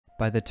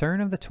By the turn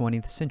of the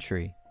 20th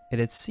century, it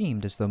had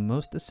seemed as though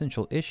most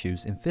essential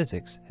issues in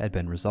physics had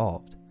been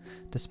resolved.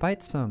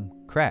 Despite some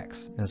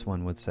cracks, as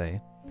one would say,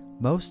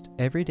 most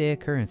everyday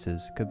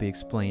occurrences could be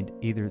explained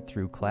either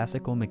through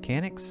classical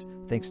mechanics,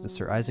 thanks to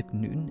Sir Isaac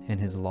Newton and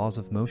his laws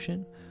of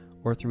motion,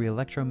 or through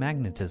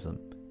electromagnetism,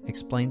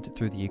 explained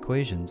through the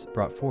equations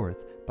brought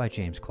forth by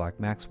James Clerk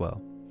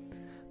Maxwell.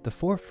 The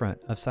forefront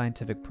of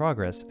scientific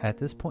progress at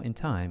this point in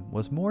time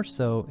was more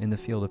so in the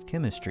field of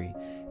chemistry,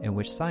 in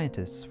which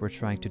scientists were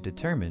trying to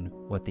determine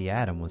what the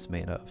atom was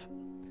made of.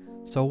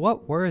 So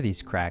what were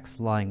these cracks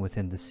lying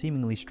within the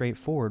seemingly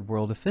straightforward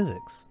world of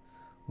physics?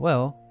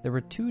 Well, there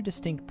were two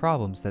distinct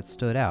problems that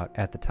stood out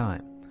at the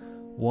time.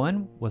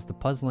 One was the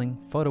puzzling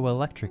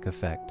photoelectric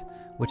effect,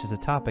 which is a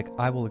topic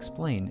I will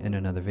explain in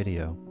another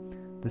video.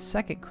 The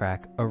second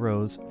crack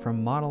arose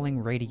from modeling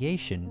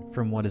radiation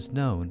from what is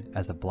known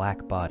as a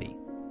black body.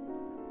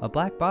 A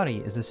black body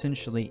is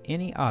essentially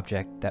any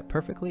object that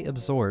perfectly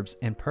absorbs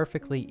and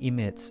perfectly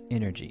emits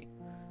energy.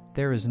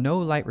 There is no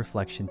light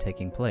reflection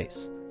taking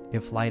place.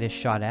 If light is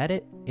shot at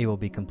it, it will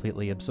be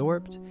completely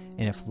absorbed,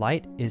 and if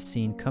light is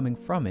seen coming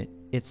from it,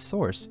 its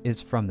source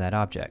is from that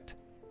object.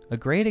 A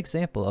great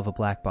example of a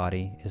black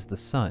body is the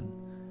sun.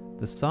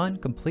 The sun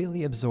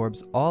completely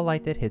absorbs all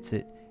light that hits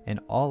it, and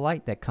all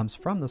light that comes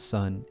from the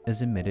sun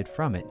is emitted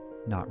from it,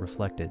 not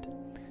reflected.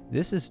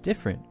 This is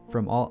different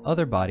from all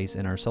other bodies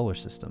in our solar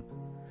system.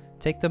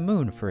 Take the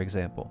moon, for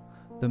example.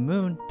 The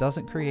moon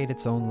doesn't create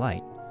its own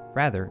light.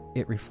 Rather,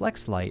 it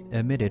reflects light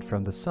emitted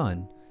from the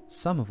sun,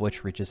 some of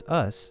which reaches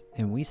us,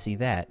 and we see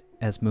that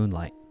as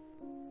moonlight.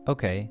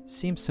 Okay,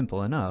 seems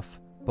simple enough,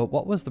 but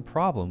what was the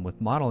problem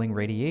with modeling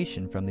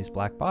radiation from these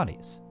black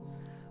bodies?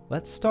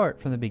 Let's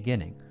start from the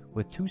beginning,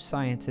 with two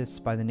scientists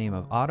by the name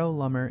of Otto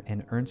Lummer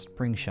and Ernst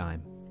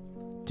Bringsheim.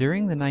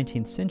 During the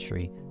 19th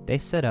century, they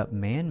set up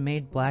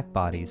man-made black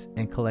bodies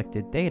and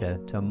collected data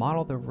to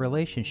model the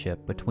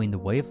relationship between the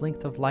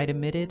wavelength of light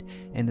emitted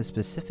and the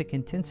specific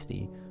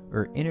intensity,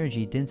 or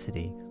energy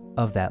density,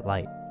 of that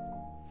light.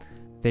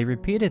 They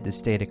repeated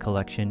this data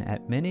collection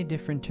at many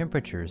different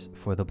temperatures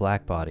for the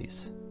black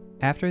bodies.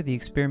 After the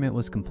experiment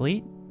was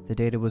complete, the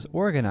data was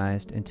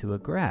organized into a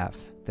graph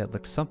that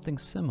looked something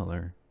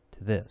similar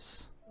to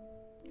this.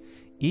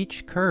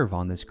 Each curve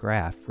on this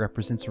graph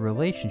represents a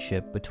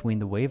relationship between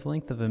the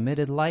wavelength of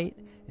emitted light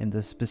and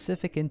the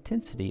specific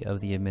intensity of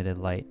the emitted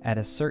light at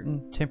a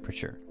certain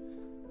temperature.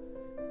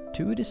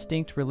 Two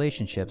distinct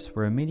relationships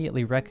were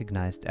immediately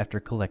recognized after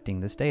collecting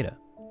this data.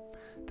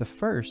 The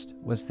first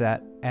was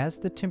that as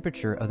the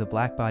temperature of the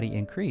black body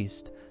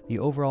increased, the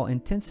overall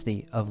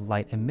intensity of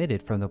light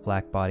emitted from the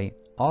black body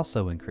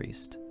also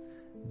increased.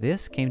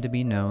 This came to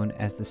be known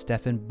as the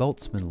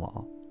Stefan-Boltzmann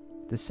law.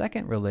 The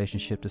second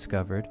relationship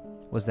discovered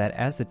was that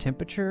as the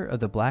temperature of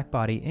the black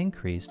body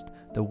increased,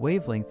 the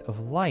wavelength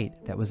of light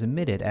that was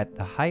emitted at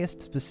the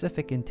highest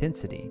specific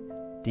intensity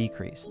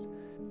decreased.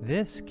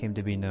 This came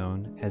to be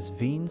known as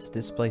Wien's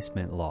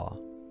displacement law.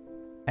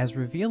 As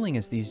revealing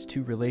as these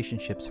two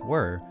relationships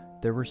were,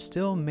 there were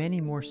still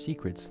many more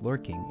secrets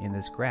lurking in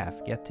this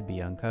graph yet to be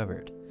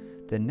uncovered.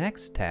 The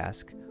next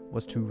task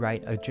was to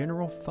write a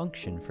general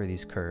function for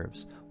these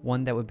curves,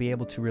 one that would be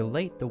able to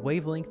relate the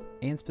wavelength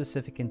and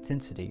specific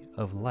intensity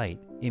of light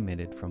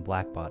emitted from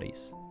black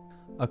bodies.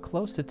 A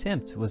close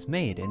attempt was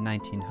made in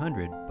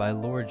 1900 by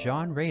Lord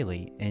John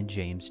Rayleigh and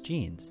James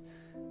Jeans.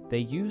 They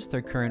used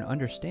their current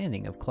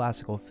understanding of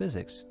classical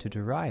physics to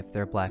derive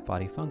their black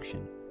body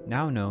function,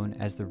 now known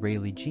as the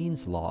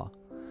Rayleigh-Jeans law.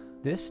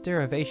 This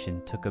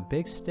derivation took a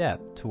big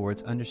step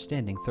towards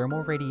understanding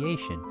thermal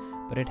radiation,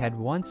 but it had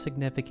one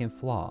significant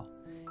flaw.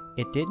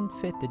 It didn't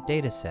fit the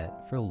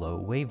dataset for low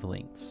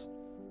wavelengths.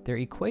 Their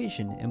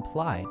equation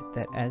implied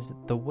that as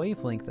the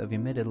wavelength of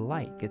emitted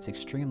light gets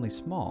extremely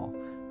small,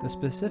 the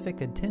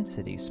specific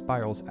intensity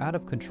spirals out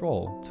of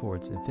control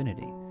towards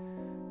infinity.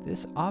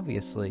 This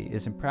obviously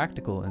is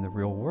impractical in the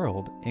real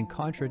world and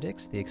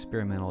contradicts the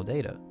experimental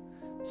data.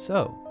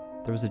 So,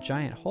 there was a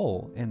giant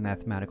hole in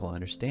mathematical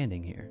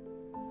understanding here.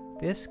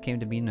 This came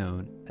to be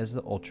known as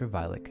the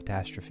ultraviolet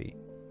catastrophe.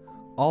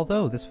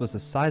 Although this was a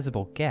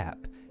sizable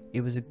gap, it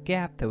was a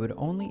gap that would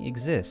only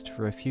exist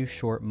for a few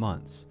short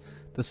months.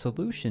 The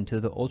solution to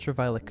the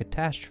ultraviolet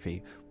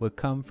catastrophe would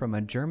come from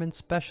a German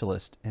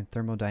specialist in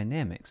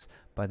thermodynamics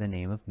by the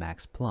name of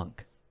Max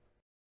Planck.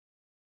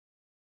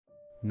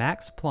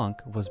 Max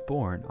Planck was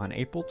born on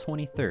April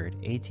 23,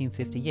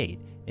 1858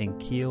 in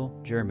Kiel,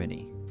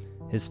 Germany.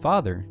 His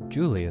father,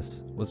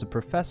 Julius, was a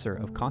professor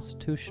of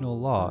constitutional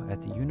law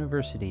at the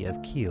University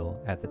of Kiel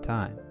at the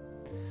time.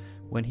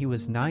 When he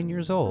was 9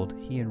 years old,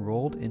 he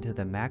enrolled into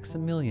the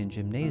Maximilian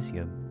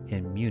Gymnasium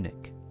in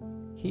Munich.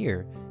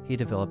 Here, he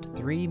developed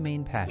three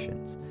main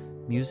passions: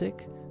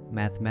 music,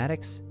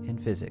 mathematics,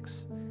 and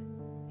physics.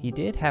 He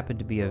did happen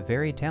to be a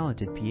very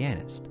talented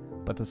pianist,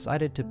 but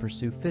decided to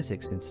pursue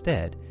physics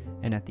instead,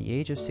 and at the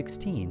age of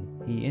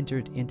 16, he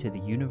entered into the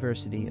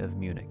University of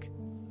Munich.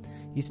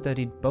 He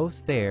studied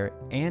both there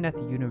and at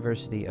the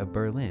University of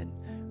Berlin,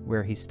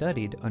 where he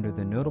studied under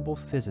the notable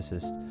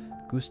physicist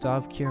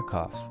Gustav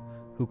Kirchhoff,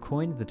 who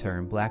coined the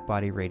term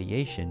blackbody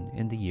radiation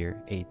in the year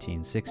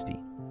 1860.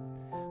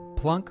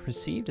 Planck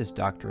received his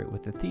doctorate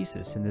with a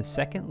thesis in the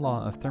second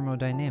law of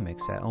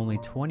thermodynamics at only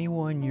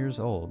 21 years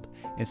old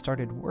and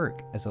started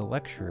work as a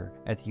lecturer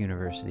at the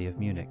University of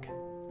Munich.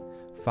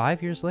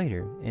 5 years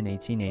later, in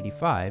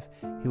 1885,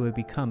 he would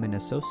become an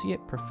associate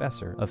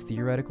professor of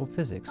theoretical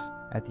physics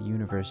at the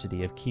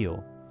University of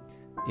Kiel.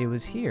 It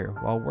was here,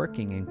 while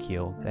working in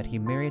Kiel, that he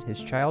married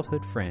his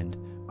childhood friend,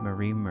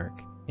 Marie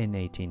Merck, in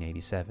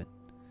 1887.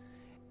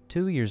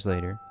 2 years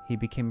later, he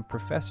became a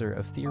professor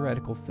of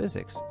theoretical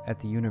physics at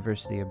the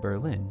University of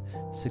Berlin,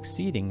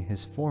 succeeding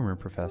his former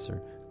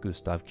professor,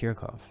 Gustav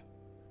Kirchhoff.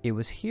 It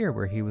was here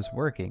where he was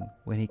working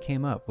when he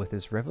came up with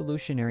his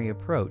revolutionary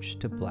approach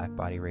to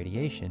blackbody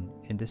radiation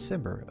in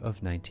December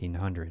of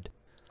 1900.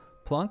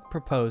 Planck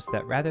proposed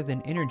that rather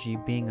than energy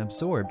being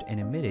absorbed and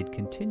emitted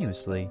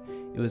continuously,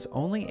 it was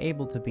only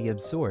able to be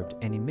absorbed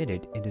and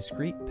emitted in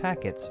discrete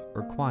packets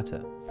or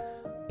quanta.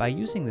 By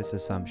using this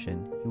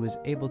assumption, he was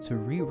able to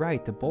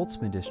rewrite the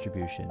Boltzmann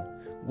distribution,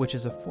 which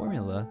is a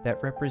formula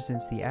that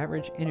represents the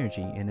average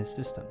energy in a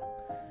system.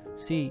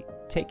 See,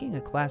 taking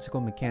a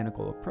classical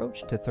mechanical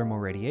approach to thermal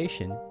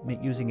radiation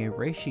meant using a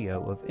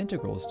ratio of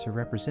integrals to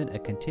represent a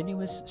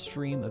continuous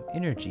stream of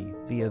energy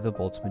via the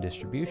Boltzmann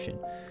distribution,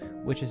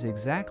 which is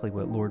exactly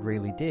what Lord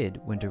Rayleigh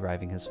did when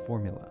deriving his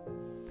formula.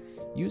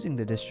 Using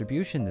the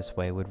distribution this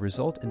way would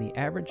result in the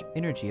average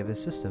energy of a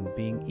system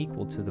being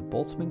equal to the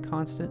Boltzmann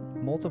constant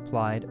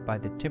multiplied by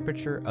the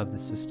temperature of the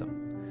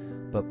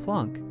system. But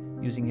Planck,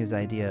 using his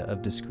idea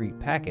of discrete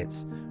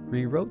packets,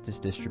 rewrote this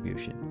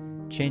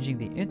distribution, changing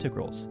the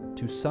integrals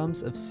to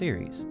sums of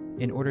series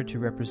in order to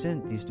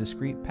represent these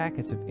discrete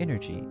packets of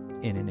energy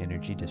in an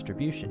energy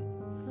distribution.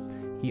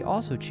 He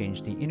also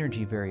changed the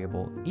energy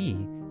variable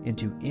E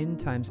into n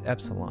times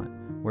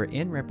epsilon, where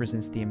n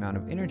represents the amount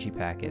of energy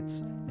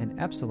packets and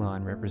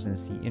epsilon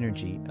represents the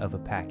energy of a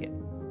packet.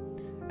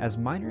 As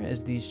minor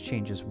as these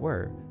changes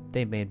were,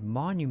 they made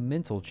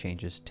monumental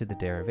changes to the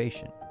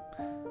derivation.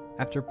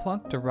 After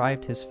Planck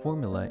derived his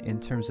formula in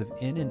terms of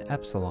n and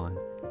epsilon,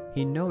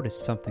 he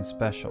noticed something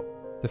special.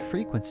 The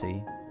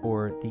frequency,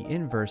 or the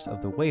inverse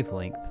of the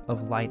wavelength,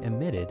 of light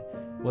emitted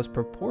was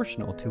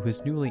proportional to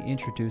his newly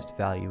introduced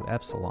value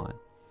epsilon.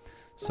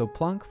 So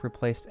Planck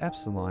replaced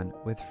epsilon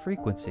with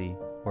frequency,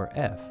 or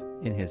f,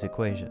 in his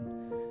equation.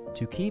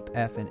 To keep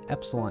f and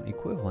epsilon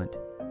equivalent,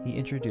 he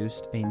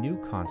introduced a new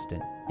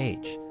constant,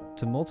 h,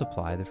 to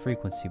multiply the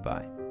frequency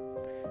by.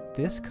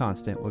 This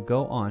constant would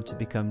go on to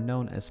become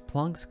known as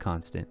Planck's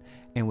constant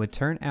and would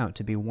turn out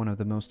to be one of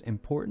the most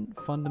important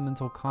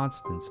fundamental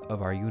constants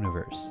of our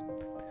universe.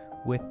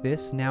 With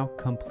this now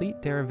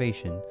complete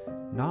derivation,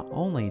 not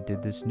only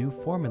did this new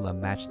formula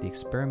match the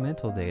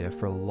experimental data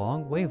for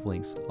long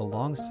wavelengths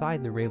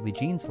alongside the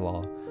Rayleigh-Jeans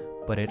law,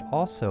 but it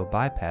also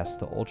bypassed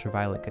the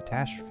ultraviolet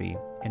catastrophe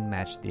and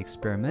matched the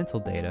experimental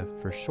data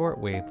for short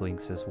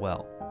wavelengths as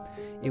well.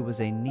 It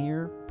was a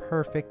near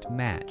perfect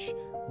match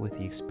with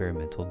the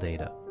experimental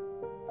data.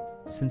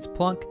 Since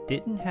Planck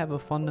didn't have a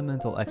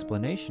fundamental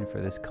explanation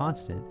for this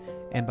constant,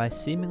 and by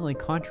seemingly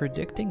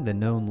contradicting the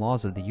known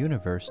laws of the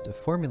universe to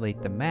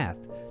formulate the math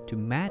to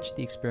match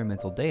the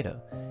experimental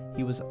data,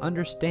 he was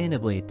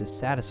understandably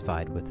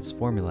dissatisfied with his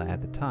formula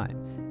at the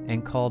time,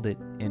 and called it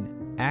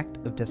an act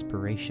of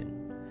desperation.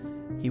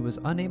 He was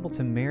unable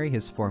to marry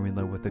his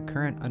formula with the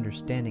current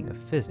understanding of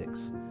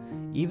physics,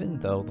 even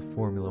though the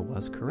formula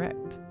was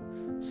correct.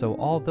 So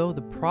although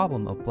the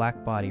problem of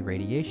blackbody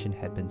radiation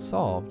had been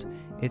solved,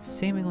 it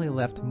seemingly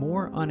left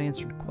more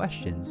unanswered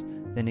questions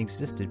than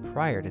existed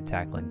prior to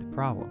tackling the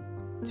problem.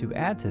 To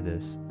add to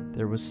this,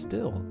 there was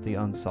still the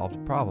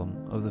unsolved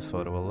problem of the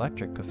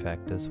photoelectric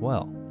effect as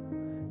well.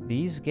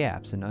 These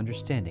gaps in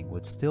understanding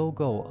would still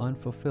go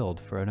unfulfilled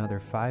for another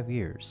 5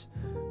 years,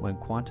 when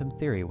quantum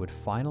theory would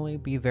finally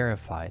be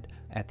verified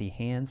at the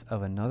hands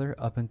of another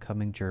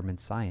up-and-coming German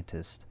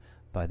scientist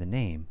by the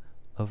name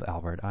of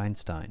Albert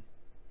Einstein.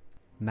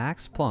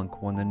 Max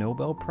Planck won the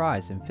Nobel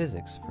Prize in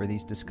Physics for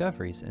these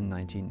discoveries in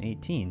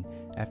 1918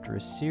 after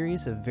a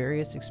series of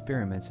various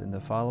experiments in the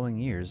following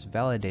years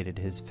validated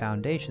his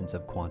foundations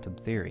of quantum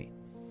theory.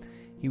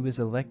 He was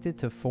elected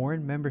to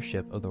foreign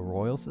membership of the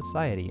Royal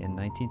Society in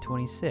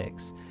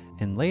 1926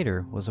 and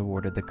later was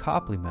awarded the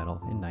Copley Medal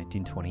in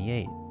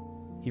 1928.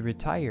 He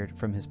retired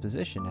from his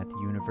position at the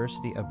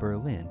University of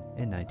Berlin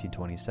in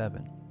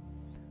 1927.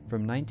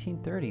 From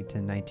 1930 to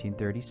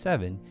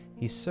 1937,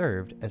 he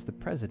served as the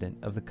president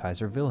of the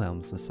Kaiser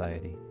Wilhelm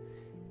Society.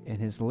 In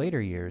his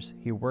later years,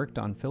 he worked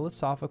on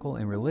philosophical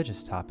and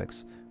religious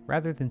topics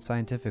rather than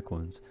scientific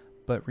ones,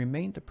 but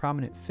remained a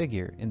prominent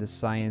figure in the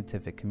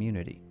scientific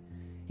community.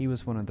 He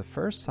was one of the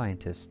first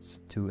scientists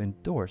to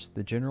endorse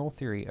the general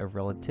theory of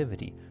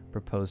relativity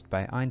proposed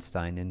by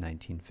Einstein in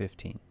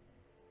 1915.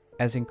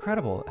 As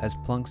incredible as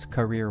Planck's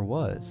career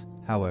was,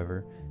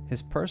 however,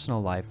 his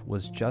personal life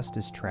was just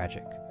as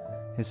tragic.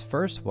 His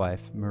first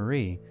wife,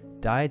 Marie,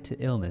 died to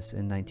illness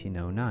in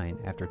 1909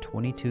 after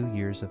 22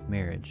 years of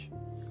marriage.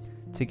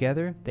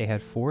 Together, they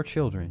had 4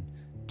 children,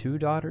 2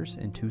 daughters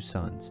and 2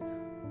 sons.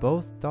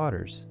 Both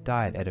daughters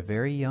died at a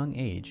very young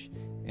age,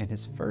 and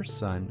his first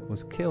son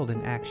was killed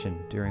in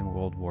action during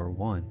World War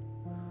I.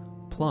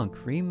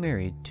 Planck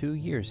remarried 2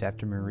 years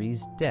after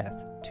Marie's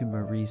death to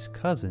Marie's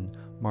cousin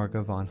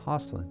Margot von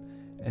Hoslin,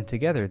 and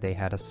together they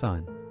had a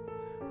son.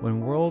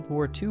 When World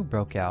War II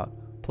broke out,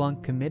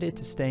 Planck committed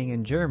to staying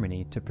in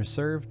Germany to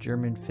preserve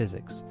German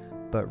physics,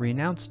 but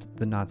renounced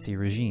the Nazi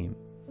regime.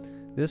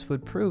 This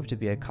would prove to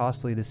be a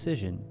costly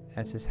decision,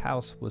 as his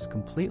house was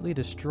completely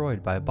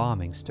destroyed by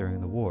bombings during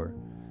the war,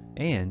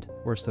 and,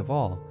 worst of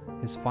all,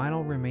 his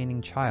final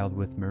remaining child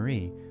with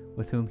Marie,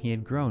 with whom he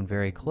had grown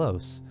very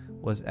close,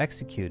 was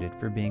executed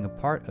for being a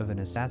part of an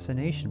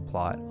assassination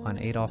plot on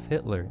Adolf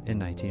Hitler in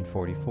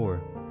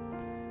 1944.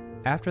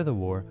 After the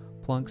war,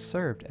 Planck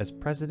served as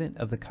president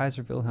of the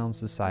Kaiser Wilhelm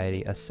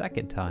Society a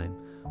second time,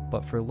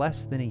 but for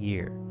less than a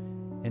year.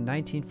 In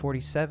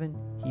 1947,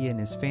 he and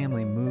his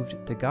family moved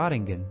to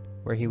Göttingen,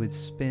 where he would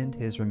spend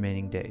his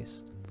remaining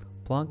days.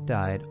 Planck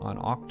died on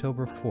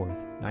October 4,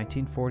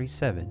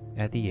 1947,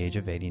 at the age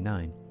of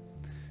 89.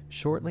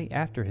 Shortly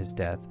after his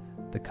death,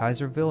 the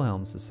Kaiser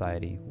Wilhelm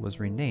Society was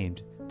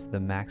renamed to the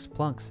Max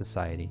Planck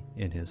Society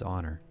in his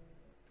honor.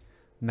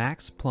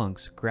 Max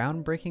Planck's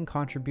groundbreaking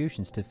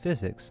contributions to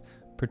physics,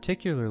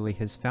 particularly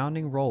his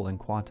founding role in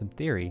quantum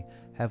theory,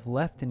 have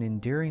left an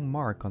enduring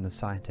mark on the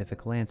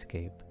scientific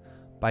landscape.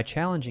 By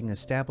challenging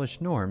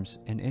established norms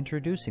and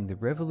introducing the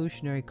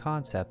revolutionary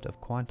concept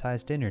of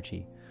quantized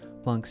energy,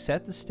 Planck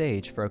set the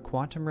stage for a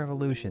quantum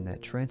revolution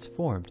that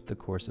transformed the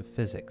course of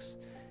physics.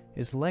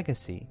 His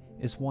legacy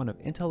is one of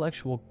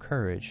intellectual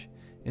courage,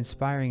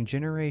 inspiring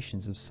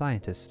generations of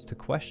scientists to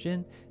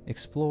question,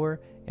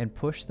 explore, and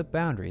push the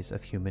boundaries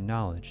of human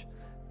knowledge.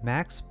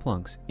 Max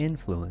Planck's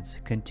influence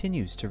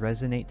continues to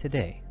resonate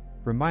today,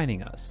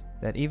 reminding us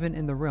that even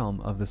in the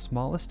realm of the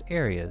smallest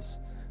areas,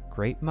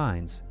 great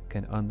minds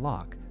can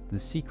unlock the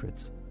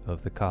secrets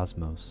of the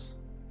cosmos.